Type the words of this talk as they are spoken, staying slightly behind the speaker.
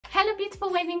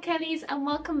beautiful waving curlies, and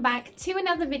welcome back to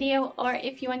another video, or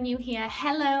if you are new here,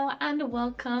 hello and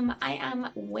welcome. I am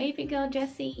Wavy Girl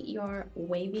Jessie, your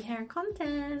wavy hair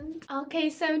content. Okay,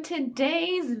 so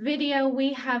today's video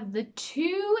we have the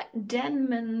two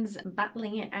Denmans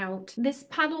battling it out. This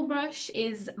paddle brush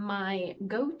is my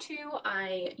go-to.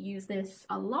 I use this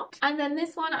a lot, and then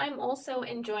this one I'm also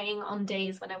enjoying on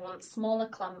days when I want smaller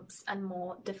clumps and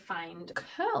more defined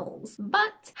curls.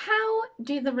 But how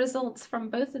do the results from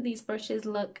both of these brushes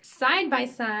look side by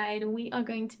side? We are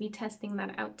going to be testing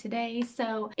that out today.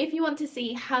 So if you want to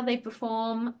see how they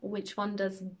perform, which one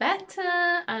does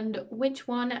better, and which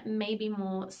one may be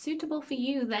more suitable for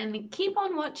you, then keep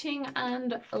on watching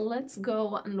and let's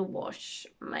go and wash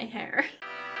my hair.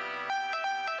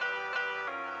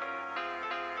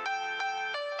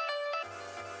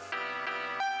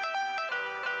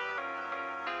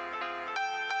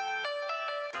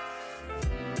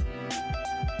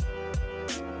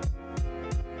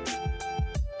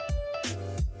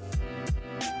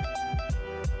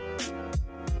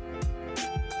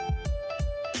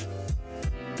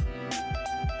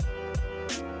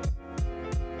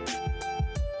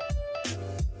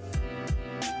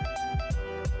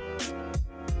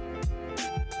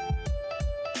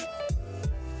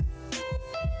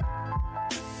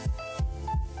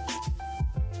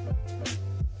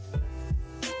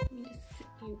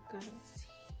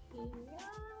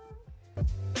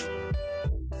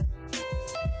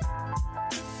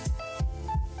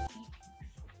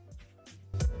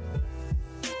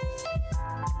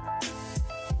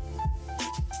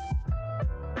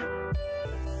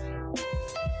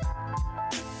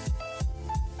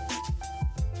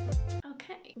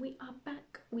 We are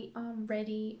back. We are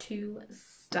ready to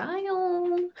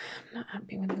style. I'm not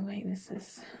happy with the way this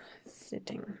is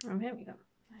sitting. Oh, here we go.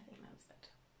 I think that's it.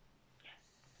 Yes.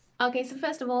 Okay, so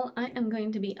first of all, I am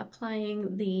going to be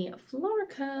applying the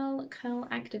Floricurl Curl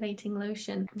Activating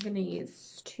Lotion. I'm going to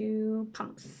use 2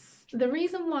 pumps. The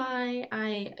reason why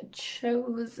I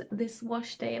chose this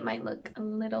wash day, it might look a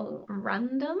little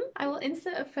random. I will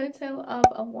insert a photo of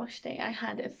a wash day I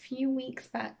had a few weeks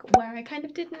back where I kind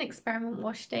of did an experiment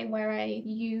wash day where I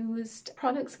used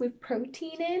products with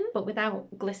protein in but without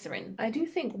glycerin. I do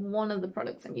think one of the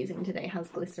products I'm using today has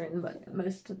glycerin, but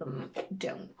most of them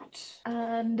don't.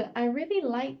 And I really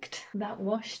liked that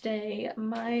wash day.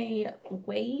 My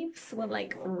waves were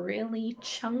like really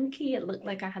chunky. It looked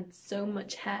like I had so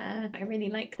much hair. I really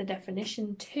like the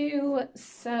definition too,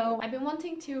 so I've been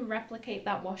wanting to replicate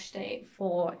that wash day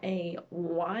for a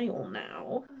while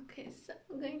now. Okay, so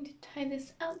I'm going to tie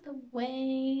this out the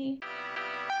way.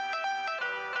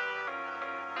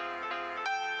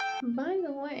 By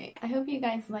the way, I hope you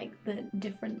guys like the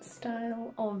different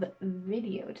style of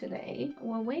video today.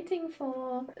 We're waiting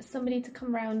for somebody to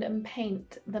come around and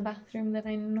paint the bathroom that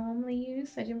I normally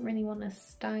use. I didn't really want to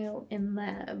style in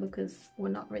there because we're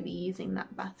not really using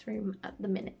that bathroom at the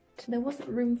minute. There wasn't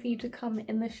room for you to come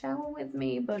in the shower with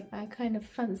me, but I kind of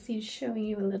fancied showing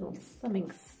you a little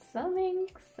something.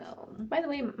 So, by the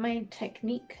way, my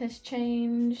technique has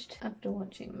changed after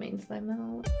watching Mains by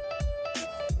Mel.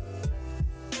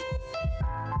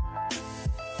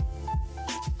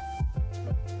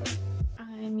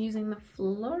 I'm using the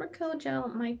Floricurl gel.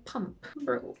 My pump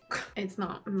broke. It's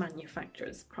not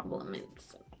manufacturer's problem,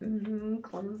 it's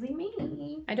clumsy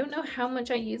me. I don't know how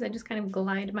much I use. I just kind of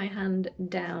glide my hand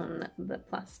down the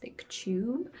plastic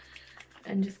tube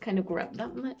and just kind of grab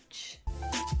that much.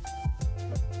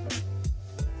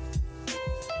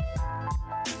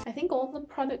 I think all the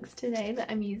products today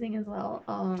that I'm using as well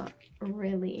are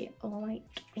really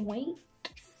lightweight,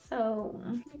 so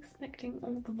I'm expecting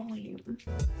all the volume.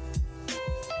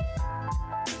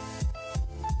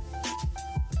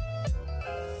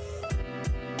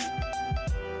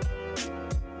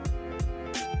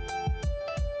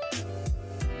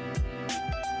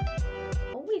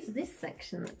 Always this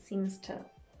section that seems to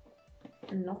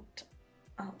knot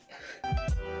up.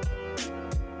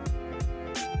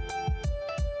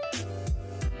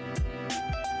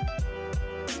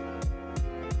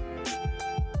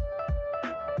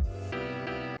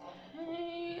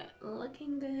 Okay,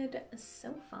 looking good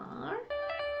so far.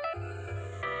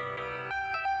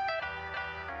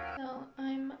 So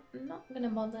I'm not gonna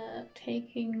bother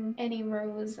taking any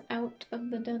rows out of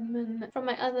the Denman from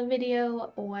my other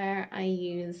video where I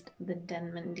used the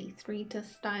Denman D3 to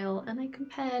style, and I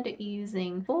compared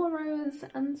using 4 rows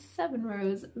and 7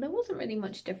 rows. There wasn't really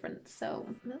much difference, so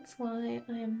that's why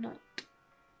I am not.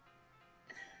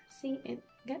 See, it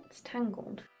gets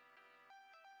tangled.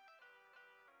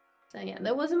 So yeah,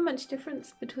 there wasn't much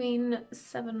difference between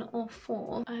 7 or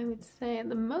 4. I would say at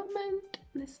the moment,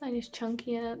 this side is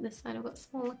chunkier, this side I've got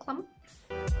smaller clumps.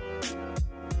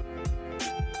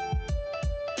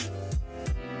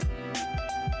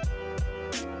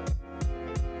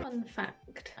 Fun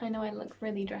fact, I know I look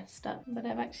really dressed up, but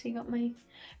I've actually got my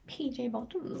PJ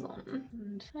bottoms on,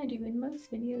 and I do in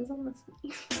most videos,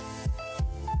 honestly.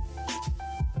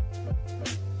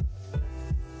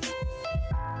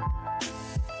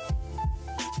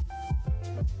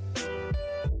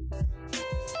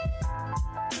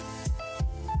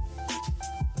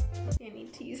 I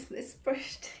need to use this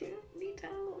brush to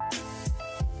detail.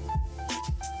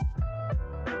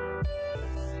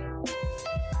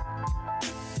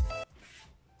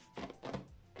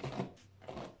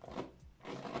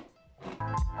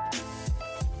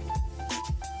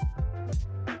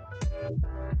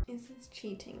 Is this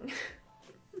cheating?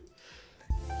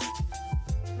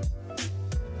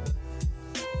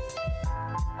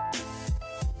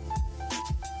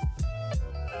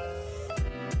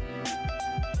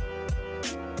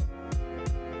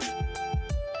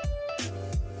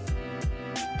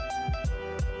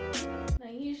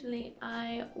 Usually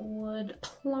I would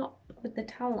plop with the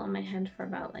towel on my head for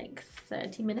about like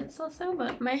 30 minutes or so,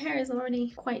 but my hair is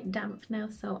already quite damp now,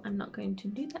 so I'm not going to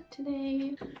do that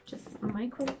today. Just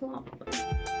micro plop.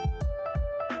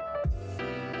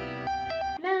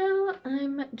 Now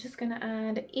I'm just gonna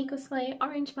add Eco Slay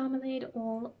Orange Marmalade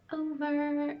all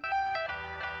over.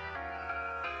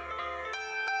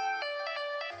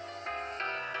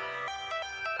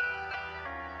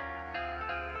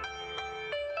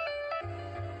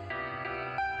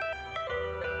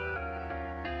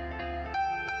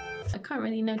 I can't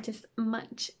really notice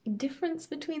much difference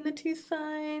between the two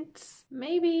sides.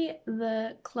 Maybe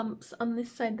the clumps on this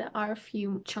side, there are a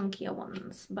few chunkier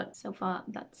ones, but so far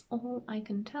that's all I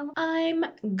can tell. I'm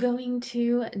going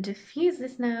to diffuse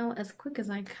this now as quick as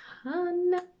I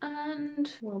can,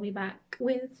 and we'll be back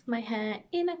with my hair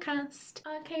in a cast.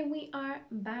 Okay, we are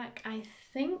back. I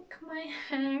think my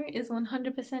hair is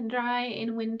 100% dry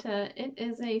in winter. It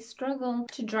is a struggle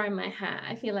to dry my hair.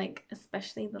 I feel like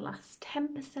especially the last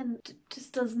 10%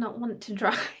 just does not want to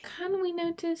dry. Can we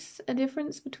notice a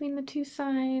difference between the two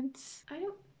sides? I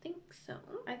don't think so.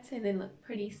 I'd say they look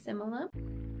pretty similar.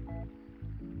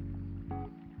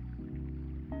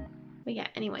 But yeah,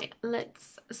 anyway,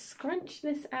 let's scrunch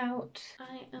this out.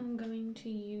 I am going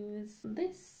to use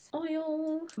this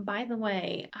oil. By the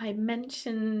way, I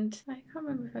mentioned, I can't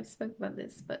remember if I spoke about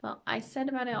this, but well, I said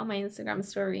about it on my Instagram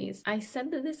stories. I said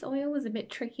that this oil was a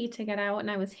bit tricky to get out and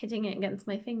I was hitting it against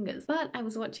my fingers, but I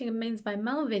was watching a Mains by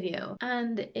Mel video,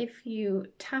 and if you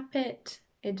tap it,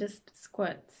 it just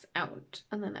squirts out,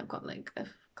 and then I've got like a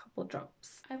couple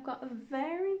drops. I've got a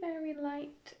very, very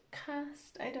light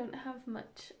cast. I don't have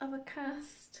much of a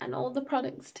cast, and all the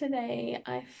products today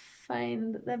I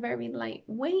find that they're very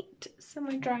lightweight, so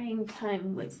my drying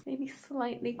time was maybe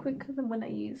slightly quicker than when I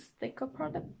use thicker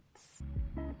products.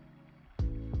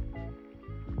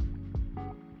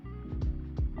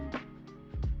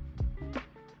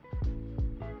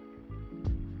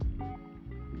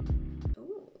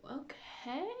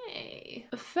 Okay.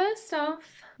 First off,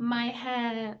 my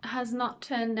hair has not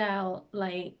turned out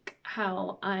like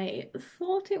how I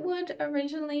thought it would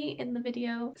originally in the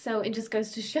video, so it just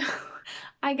goes to show.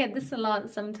 I get this a lot.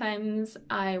 Sometimes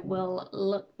I will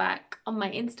look back on my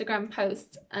Instagram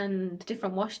posts and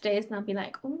different wash days and I'll be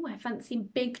like, oh, I fancy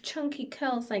big chunky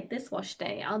curls like this wash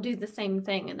day. I'll do the same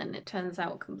thing, and then it turns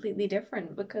out completely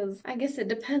different because I guess it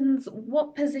depends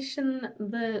what position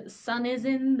the sun is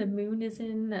in, the moon is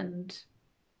in, and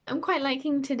I'm quite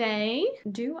liking today.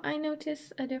 Do I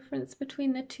notice a difference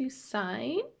between the two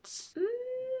sides?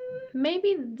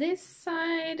 Maybe this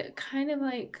side kind of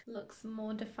like looks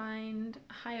more defined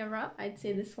higher up. I'd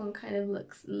say this one kind of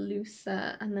looks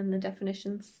looser, and then the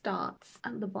definition starts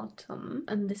at the bottom,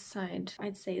 and this side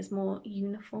I'd say is more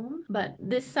uniform. But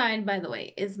this side, by the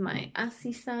way, is my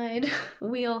assy side.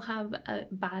 We all have a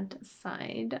bad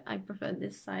side. I prefer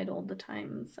this side all the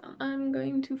time, so I'm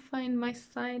going to find my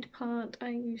side part.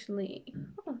 I usually,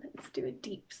 oh, let's do a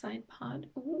deep side part.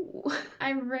 Ooh,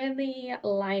 I really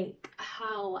like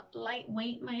how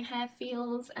lightweight my hair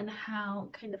feels and how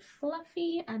kind of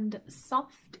fluffy and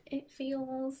soft it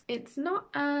feels. It's not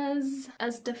as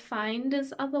defined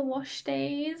as other wash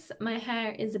days. My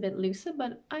hair is a bit looser,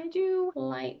 but I do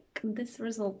like this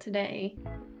result today.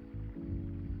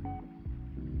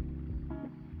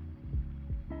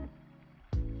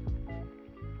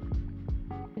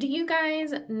 Do you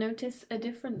guys notice a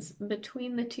difference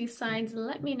between the two sides?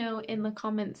 Let me know in the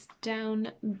comments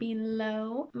down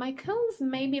below. My curls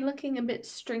may be looking a bit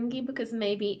stringy because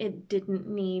maybe it didn't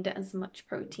need as much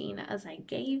protein as I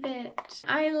gave it.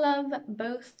 I love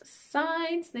both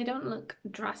sides. They don't look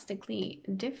drastically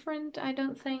different, I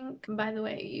don't think. By the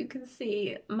way, you can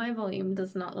see my volume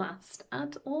does not last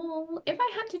at all. If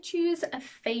I had to choose a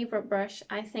favorite brush,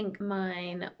 I think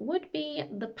mine would be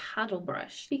the paddle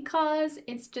brush because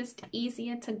it's just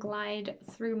easier to glide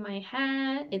through my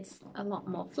hair. It's a lot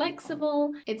more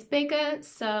flexible. It's bigger,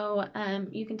 so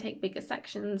you can take bigger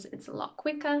sections. It's a lot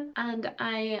quicker, and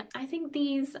I think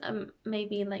these may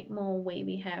be like more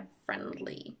wavy hair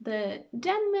friendly. The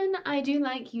Denman I do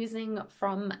like using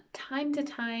from time to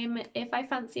time. If I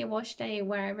fancy a wash day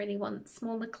where I really want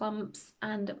smaller clumps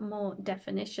and more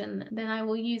definition, then I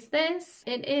will use this.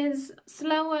 It is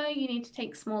slower, you need to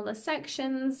take smaller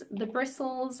sections. The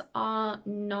bristles are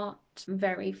not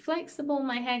very flexible.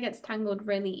 My hair gets tangled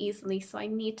really easily, so I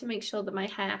need to make sure that my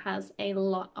hair has a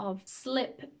lot of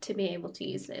slip to be able to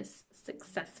use this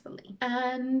successfully.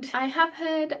 And I have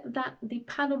heard that the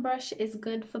paddle brush is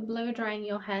good for blow drying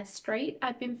your hair straight.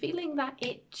 I've been feeling that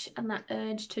itch and that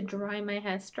urge to dry my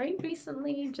hair straight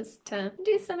recently, just to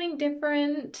do something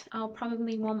different. I'll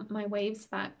probably want my waves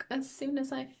back as soon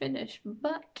as I finish,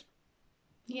 but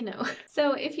you know.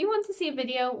 So if you want to see a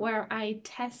video where I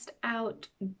test out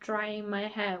drying my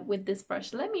hair with this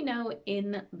brush, let me know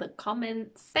in the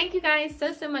comments. Thank you guys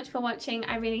so much for watching.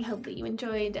 I really hope that you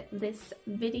enjoyed this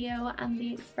video and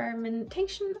the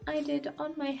experimentation I did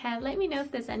on my hair. Let me know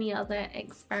if there's any other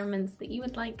experiments that you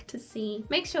would like to see.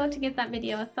 Make sure to give that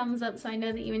video a thumbs up so I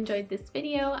know that you enjoyed this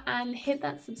video, and hit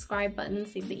that subscribe button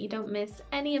so that you don't miss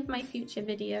any of my future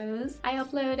videos. I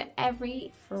upload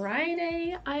every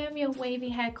Friday. I am your wavy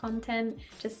hair content,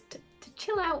 just to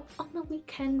chill out on the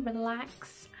weekend,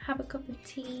 relax, have a cup of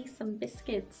tea, some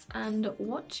biscuits, and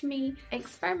watch me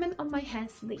experiment on my hair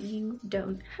so that you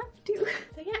don't have to.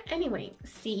 So yeah, anyway,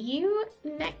 see you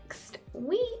next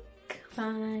week.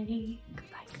 Bye.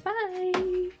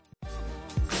 Goodbye, goodbye.